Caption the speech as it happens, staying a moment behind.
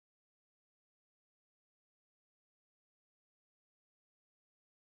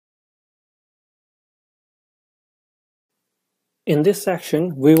In this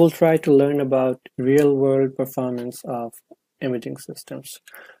section, we will try to learn about real-world performance of imaging systems.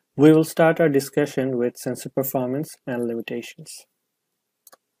 We will start our discussion with sensor performance and limitations.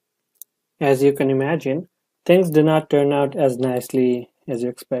 As you can imagine, things do not turn out as nicely as you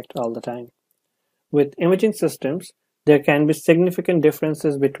expect all the time. With imaging systems, there can be significant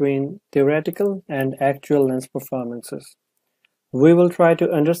differences between theoretical and actual lens performances. We will try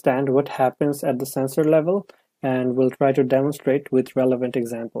to understand what happens at the sensor level and will try to demonstrate with relevant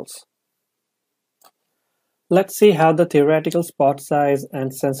examples. Let's see how the theoretical spot size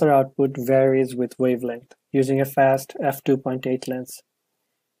and sensor output varies with wavelength using a fast f2.8 lens.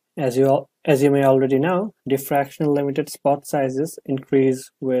 As you may already know, diffractional limited spot sizes increase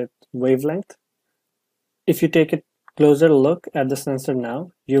with wavelength. If you take a closer look at the sensor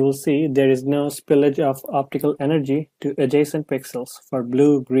now, you will see there is no spillage of optical energy to adjacent pixels for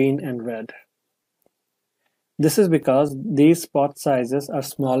blue, green, and red. This is because these spot sizes are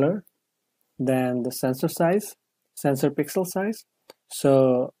smaller than the sensor pixel size,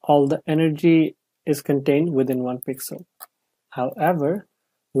 so all the energy is contained within one pixel. However,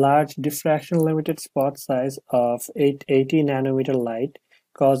 large diffraction limited spot size of 880 nanometer light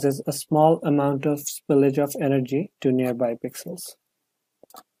causes a small amount of spillage of energy to nearby pixels.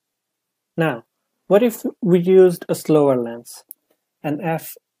 Now, what if we used a slower lens, an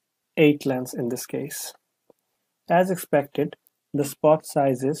f8 lens in this case? As expected, the spot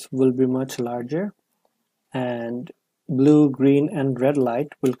sizes will be much larger, and blue, green, and red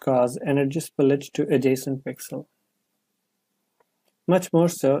light will cause energy spillage to adjacent pixel. Much more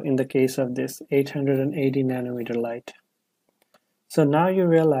so in the case of this 880 nanometer light. So now you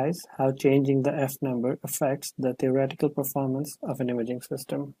realize how changing the f number affects the theoretical performance of an imaging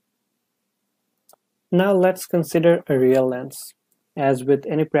system. Now let's consider a real lens. As with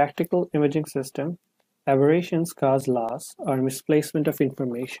any practical imaging system, aberrations cause loss or misplacement of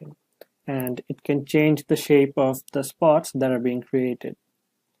information, and it can change the shape of the spots that are being created.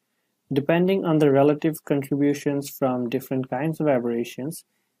 Depending on the relative contributions from different kinds of aberrations,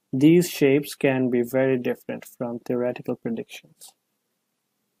 these shapes can be very different from theoretical predictions.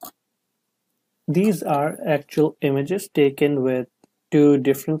 These are actual images taken with two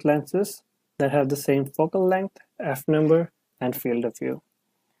different lenses that have the same focal length, f number, and field of view.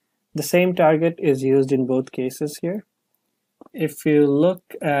 The same target is used in both cases here. If you look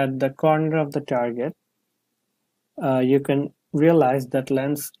at the corner of the target, you can realize that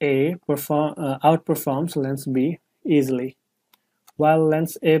lens A outperforms lens B easily. While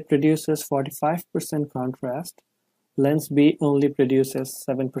lens A produces 45% contrast, lens B only produces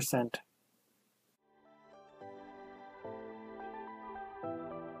 7%.